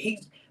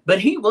 But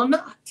he will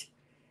not.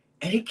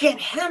 And he can't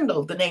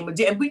handle the name of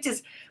Jesus. And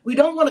we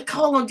don't want to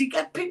call on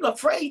Jesus. People are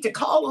afraid to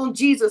call on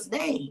Jesus'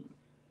 name.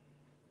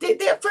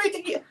 They're afraid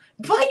to get.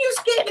 Why are you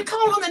scared to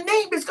call on the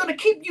name that's going to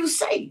keep you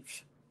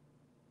safe?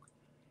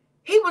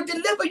 He will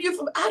deliver you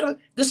from out of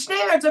the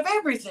snares of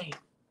everything.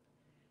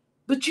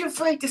 But you're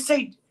afraid to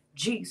say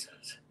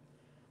Jesus.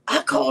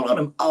 I call on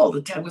him all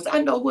the time because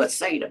I know what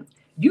Satan.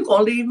 You're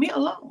going to leave me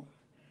alone.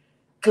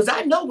 Because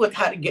I know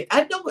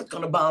I know what's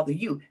going to bother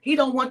you. He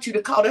don't want you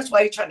to call. That's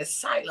why he's trying to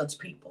silence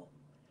people.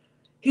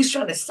 He's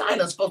trying to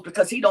silence folks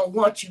because he don't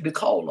want you to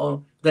call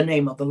on the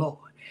name of the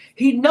Lord.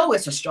 He know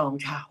it's a strong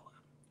tower.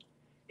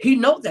 He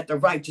know that the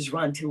righteous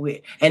run to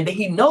it. And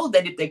he know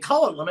that if they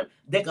call on him,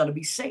 they're going to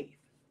be safe.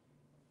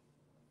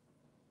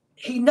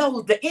 He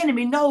knows, the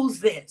enemy knows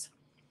this.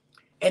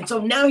 And so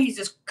now he's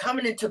just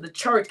coming into the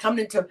church,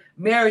 coming into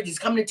marriages,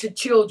 coming into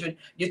children,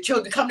 your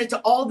children, coming into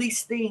all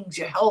these things,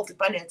 your health and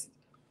finances.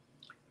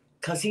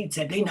 Because he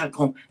said they're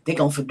going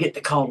to forget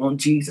to call on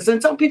Jesus.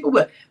 And some people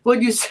will,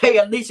 when you say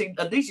Alicia,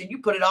 you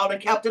put it all in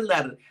capital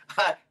letters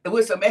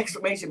with some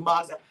exclamation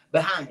marks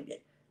behind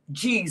it.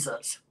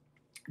 Jesus,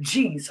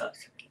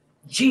 Jesus,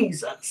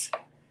 Jesus.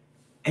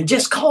 And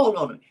just call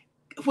on him.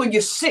 When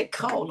you're sick,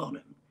 call on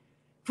him.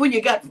 When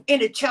you got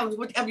any challenge,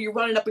 whatever you're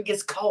running up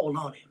against, call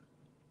on him.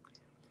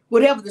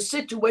 Whatever the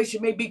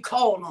situation may be,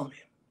 call on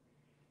him.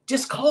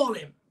 Just call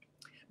him.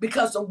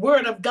 Because the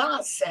word of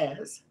God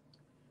says,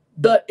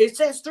 it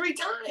says 3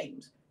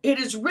 times. It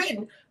is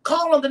written,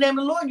 call on the name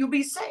of the Lord, you'll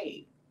be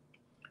saved.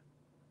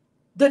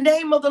 The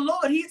name of the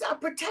Lord, he's our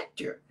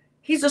protector.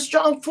 He's a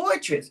strong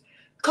fortress.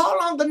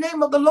 Call on the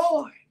name of the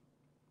Lord.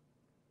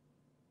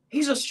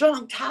 He's a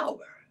strong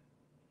tower.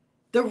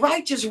 The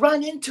righteous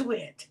run into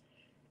it,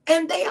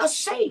 and they are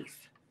safe.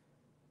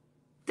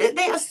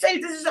 They are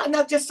safe. This is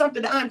not just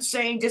something that I'm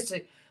saying.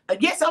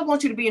 Yes, I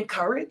want you to be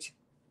encouraged.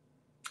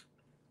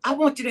 I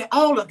want you to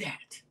all of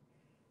that.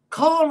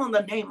 Call on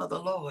the name of the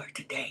Lord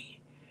today.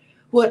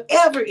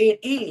 Whatever it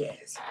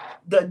is,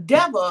 the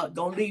devil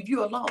gonna leave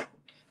you alone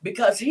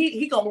because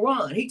he gonna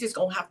run. He just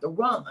gonna have to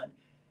run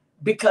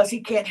because he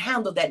can't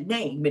handle that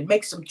name. It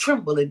makes him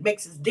tremble. It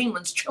makes his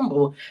demons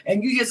tremble.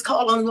 And you just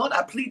call on, Lord,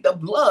 I plead the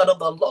blood of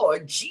the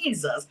Lord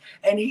Jesus.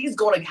 And he's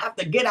going to have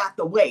to get out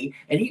the way.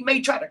 And he may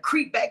try to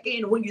creep back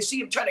in. When you see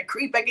him try to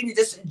creep back in, you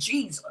just say,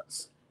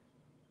 Jesus.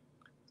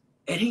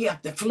 And he has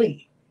to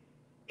flee.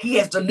 He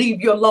has to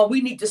leave you alone. We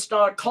need to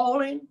start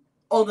calling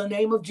on the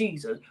name of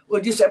Jesus.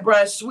 Well, you said,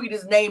 Brian,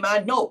 sweetest name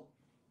I know.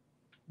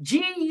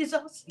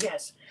 Jesus,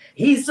 yes.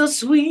 He's the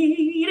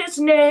sweetest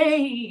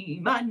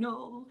name I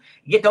know.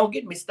 Don't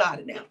get me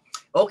started now.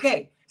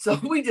 Okay, so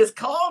we just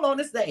call on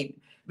his name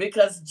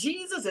because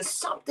Jesus is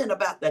something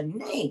about the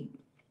name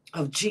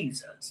of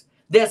Jesus.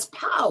 There's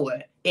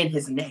power in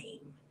his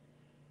name.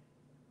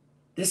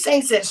 The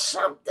saint says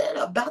something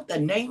about the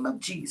name of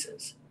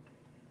Jesus.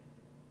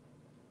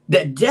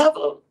 The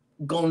devil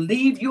gonna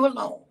leave you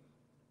alone.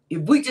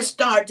 If we just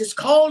start just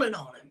calling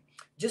on him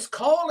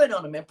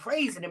and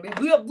praising him, and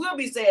we'll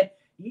be saying,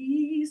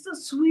 he's the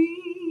sweetest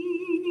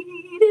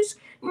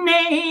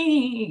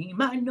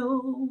name I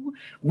know.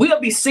 We'll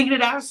be singing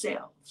it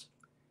ourselves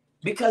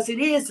because it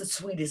is the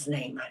sweetest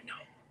name I know.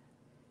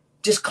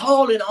 Just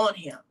calling on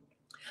him.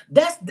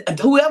 That's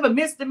whoever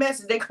missed the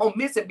message, they're going to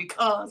miss it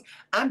because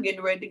I'm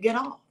getting ready to get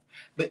off.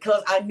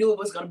 Because I knew it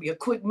was going to be a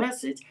quick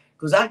message,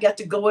 because I got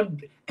to go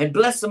and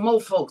bless some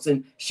more folks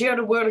and share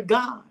the word of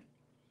God.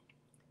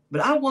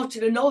 But I want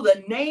you to know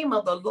the name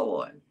of the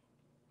Lord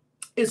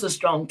is a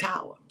strong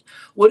tower.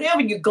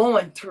 Whatever you're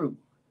going through,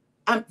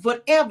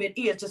 whatever it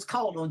is, just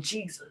call on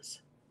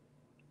Jesus.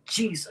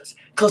 Jesus.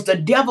 Because the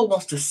devil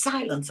wants to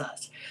silence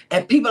us.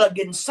 And people are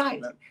getting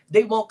silent.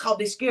 They won't call.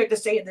 They're scared to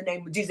say in the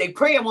name of Jesus. They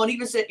pray and won't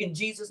even say in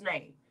Jesus'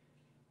 name.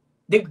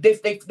 They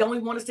don't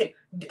even want to say.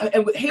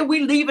 And here we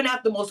leaving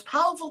out the most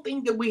powerful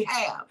thing that we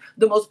have.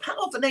 The most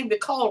powerful name to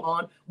call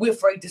on. We're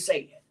afraid to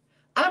say it.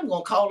 I'm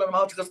going to call on him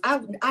out because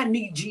I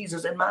need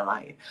Jesus in my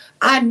life.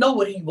 I know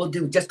what he will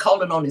do just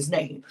calling on his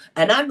name.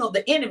 And I know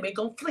the enemy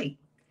going to flee.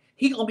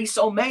 He going to be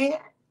so mad.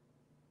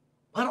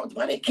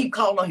 Why they keep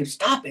calling on him?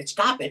 Stop it,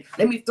 stop it.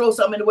 Let me throw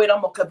something in the way.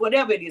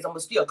 Whatever it is, I'm going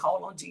to still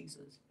call on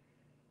Jesus.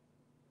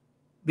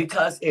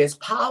 Because there's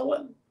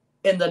power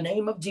in the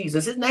name of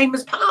Jesus. His name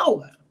is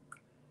power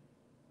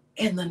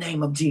in the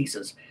name of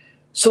Jesus.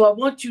 So I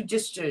want you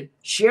just to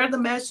share the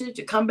message,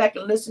 to come back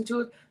and listen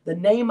to it. The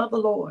name of the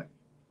Lord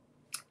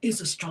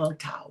is a strong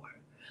tower.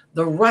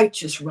 The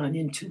righteous run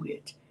into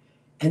it.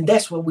 And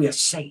that's where we are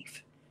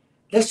safe.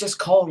 Let's just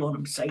call on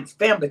him, saints.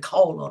 Family,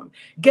 call on him.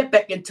 Get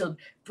back into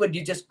when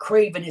you're just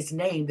craving his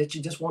name, that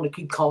you just want to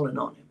keep calling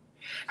on him.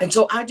 And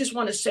so I just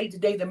want to say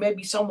today, there may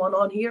be someone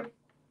on here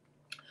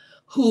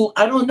who,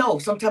 I don't know.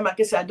 Sometimes, like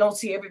I said, I don't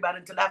see everybody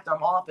until after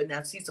I'm off, and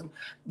I see some,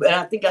 but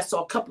I think I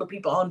saw a couple of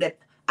people on that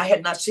I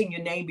had not seen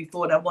your name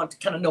before, and I want to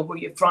kind of know where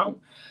you're from.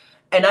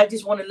 And I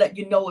just want to let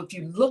you know, if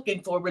you're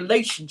looking for a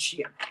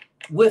relationship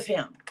with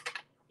him,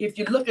 if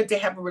you're looking to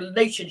have a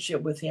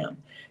relationship with him,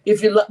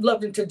 if you're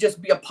looking to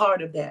just be a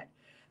part of that,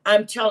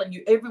 I'm telling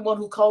you, everyone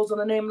who calls on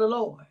the name of the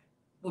Lord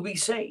will be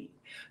saved.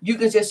 You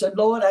can just say,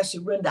 Lord, I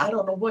surrender. I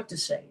don't know what to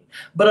say,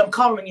 but I'm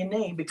calling your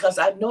name because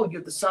I know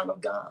you're the Son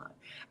of God.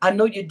 I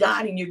know you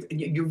died and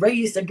you're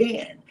raised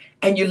again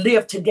and you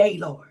live today,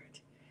 Lord.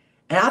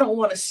 And I don't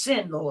want to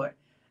sin, Lord.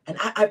 And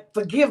I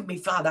forgive me,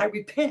 Father. I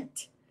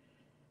repent.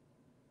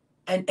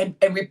 And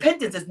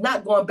repentance is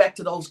not going back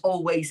to those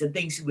old ways and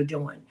things you were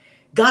doing.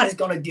 God is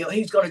going to deal.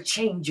 He's going to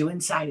change you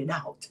inside and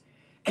out.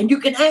 And you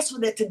can ask for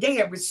that today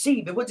and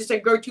receive it. What you say,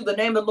 Gertrude, the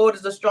name of the Lord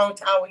is a strong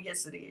tower.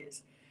 Yes, it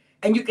is.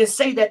 And you can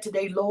say that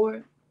today,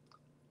 Lord,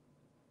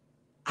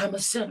 I'm a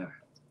sinner.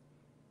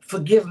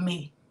 Forgive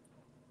me.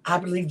 I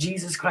believe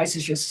Jesus Christ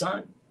is your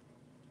son.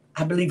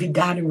 I believe he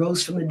died and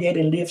rose from the dead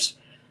and lives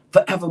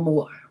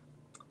forevermore.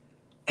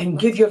 And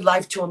give your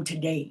life to him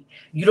today.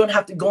 You don't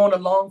have to go on a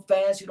long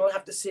fast. You don't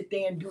have to sit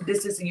there and do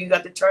this and you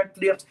got to turn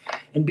flips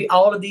and be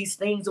all of these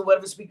things or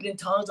whatever, speaking in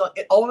tongues.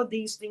 All of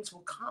these things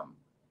will come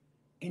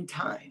in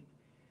time.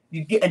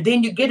 And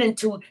then you get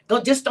into,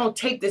 don't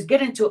take this,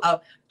 get into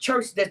a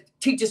church that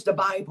teaches the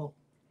Bible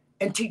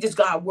and teaches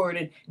God's word,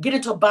 and get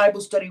into a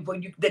Bible study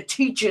that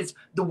teaches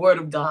the word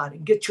of God,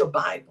 and get your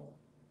Bible.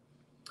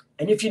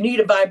 And if you need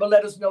a Bible,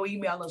 let us know,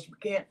 email us. We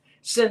can't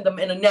send them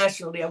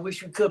internationally. I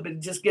wish we could, but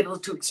it just get a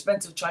little too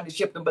expensive trying to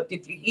ship them. But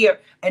if you're here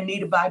and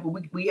need a Bible,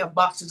 we have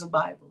boxes of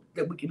Bible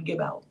that we can give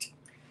out.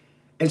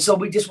 And so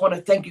we just want to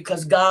thank you,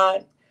 because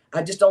God,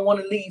 I just don't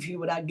want to leave here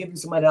without giving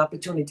somebody the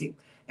opportunity.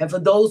 And for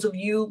those of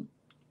you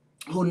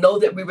who know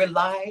that we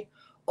rely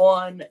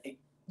on,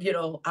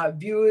 our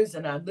viewers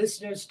and our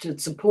listeners to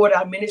support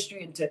our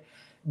ministry, and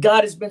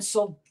God has been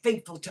so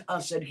faithful to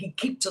us that he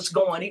keeps us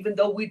going, even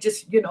though we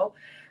just,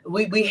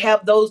 we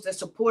have those that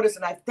support us.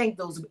 And I thank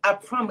those, I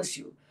promise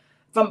you,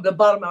 from the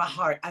bottom of my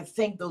heart, I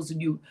thank those of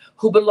you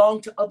who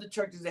belong to other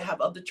churches, that have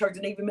other churches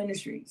and even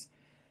ministries,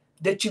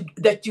 that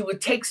you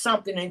would take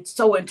something and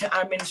sow into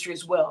our ministry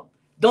as well.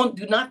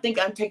 Do not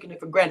think I'm taking it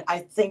for granted. I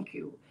thank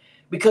you,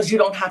 because you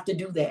don't have to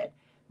do that,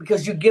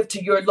 because you give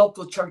to your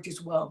local church as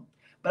well.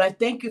 But I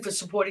thank you for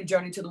supporting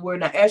Journey to the Word.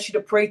 And I ask you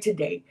to pray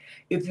today.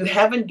 If you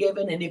haven't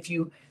given, and if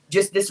you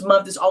just, this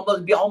month is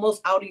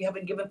almost out, and you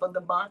haven't given for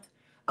the month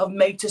of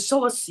May, to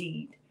sow a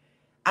seed.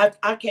 And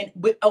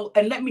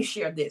let me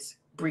share this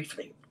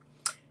briefly.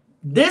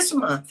 This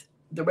month,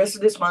 the rest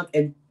of this month,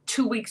 and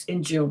 2 weeks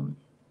in June,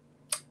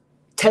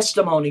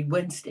 Testimony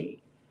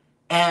Wednesday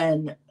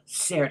and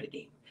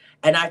Saturday.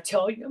 And I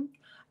tell you,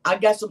 I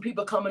got some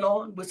people coming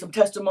on with some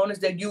testimonies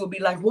that you will be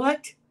like,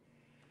 what?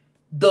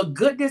 The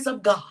goodness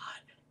of God.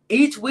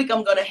 Each week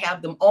I'm going to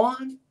have them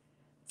on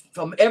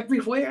from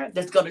everywhere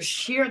that's going to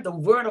share the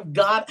word of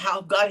God,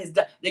 how God has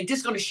done. They're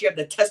just going to share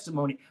the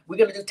testimony. We're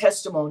going to do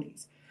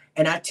testimonies.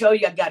 And I tell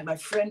you, I got my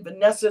friend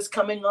Vanessa's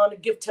coming on to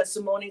give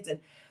testimonies,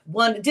 and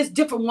just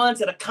different ones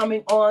that are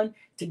coming on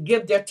to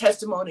give their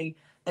testimony.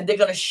 And they're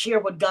going to share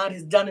what God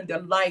has done in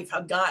their life.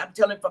 How God, I'm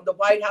telling, from the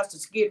White House to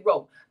Skid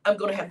Row, I'm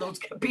going to have those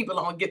people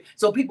on.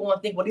 So people want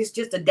to think, well, it's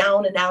just a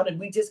down and out and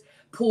we just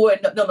pour.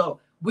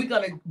 No. We're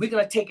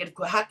gonna take it.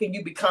 How can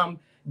you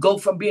go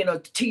from being a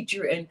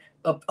teacher and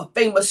a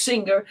famous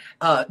singer,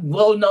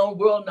 world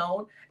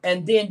known,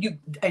 and then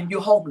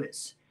you're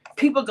homeless?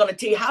 People are gonna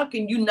tell you, how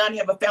can you not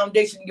have a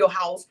foundation in your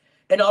house,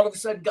 and all of a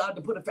sudden God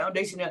to put a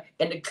foundation there,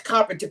 and the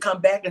carpenter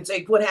come back and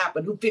say, what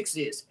happened? Who fixed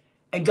this?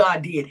 And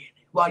God did it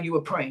while you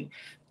were praying.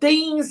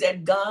 Things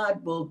that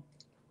God will,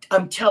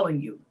 I'm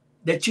telling you,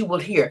 that you will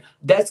hear.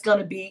 That's going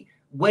to be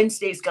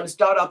Wednesday. It's going to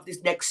start off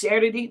this next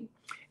Saturday.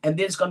 And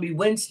then it's going to be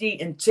Wednesday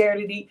and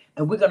Saturday.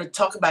 And we're going to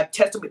talk about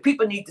testimony.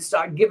 People need to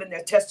start giving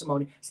their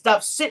testimony.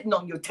 Stop sitting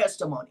on your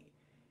testimony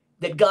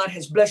that God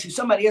has blessed you.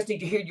 Somebody else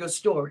needs to hear your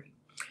story.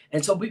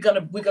 And so we're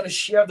gonna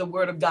share the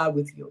word of God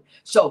with you.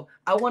 So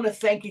I want to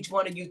thank each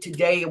one of you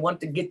today. I want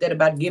to get that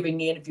about giving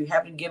in. If you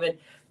haven't given,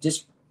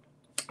 just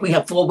we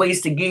have 4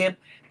 ways to give.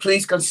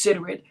 Please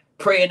consider it.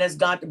 Praying as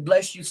God to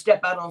bless you.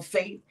 Step out on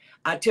faith.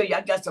 I tell you,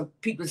 I got some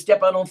people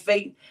step out on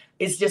faith.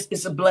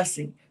 It's a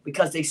blessing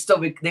because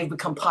they've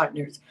become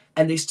partners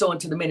and they sow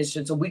into the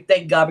ministry. So we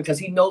thank God because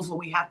He knows what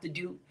we have to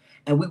do.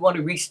 And we want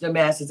to reach the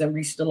masses and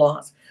reach the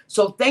lost.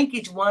 So thank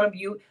each one of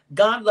you.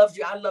 God loves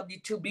you. I love you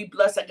too. Be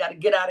blessed. I got to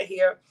get out of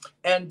here.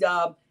 And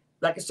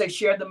like I say,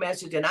 share the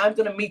message. And I'm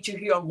going to meet you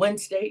here on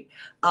Wednesday.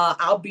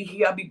 I'll be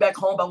here. I'll be back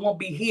home. I won't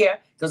be here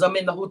because I'm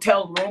in the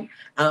hotel room.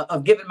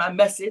 I'm giving my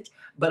message.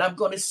 But I'm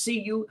going to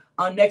see you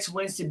on next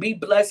Wednesday. Be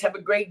blessed. Have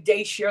a great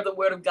day. Share the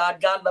word of God.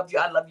 God loves you.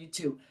 I love you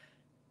too.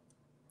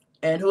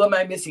 And who am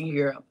I missing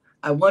here?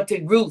 I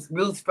wanted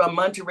Ruth from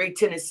Monterey,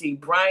 Tennessee.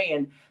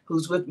 Brian,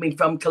 who's with me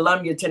from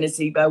Columbia,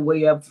 Tennessee, by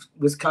way of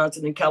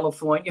Wisconsin and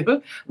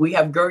California. We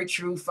have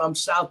Gertrude from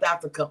South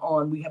Africa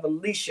on. We have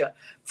Alicia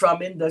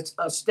from in the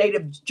state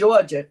of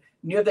Georgia,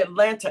 near the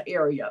Atlanta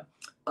area.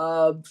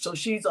 So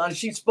she's on.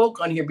 She spoke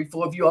on here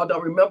before. If you all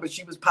don't remember,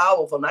 she was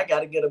powerful, and I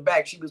got to get her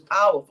back. She was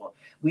powerful.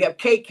 We have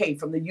KK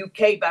from the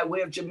UK by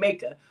way of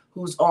Jamaica,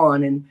 who's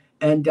on,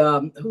 and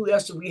who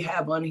else do we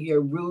have on here?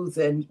 Ruth,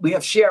 and we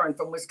have Sharon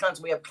from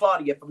Wisconsin. We have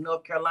Claudia from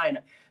North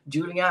Carolina.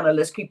 Juliana,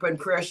 let's keep her in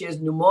prayer. She has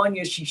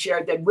pneumonia. She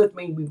shared that with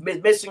me. We've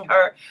been missing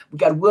her. We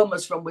got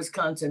Wilma's from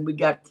Wisconsin. We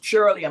got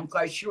Shirley, I'm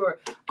quite sure,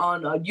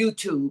 on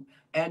YouTube.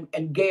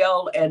 And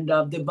Gail and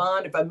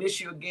Devon, if I miss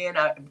you again,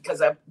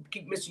 because I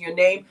keep missing your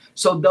name.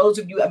 So those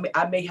of you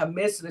I may have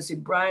missed, let's see,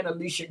 Brian,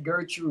 Alicia,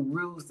 Gertrude,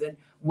 Ruth, and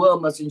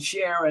Wilma's, and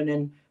Sharon,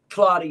 and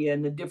Claudia,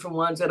 and the different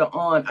ones that are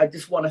on. I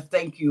just want to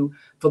thank you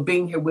for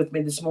being here with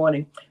me this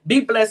morning.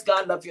 Be blessed.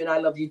 God loves you, and I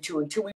love you too. Until we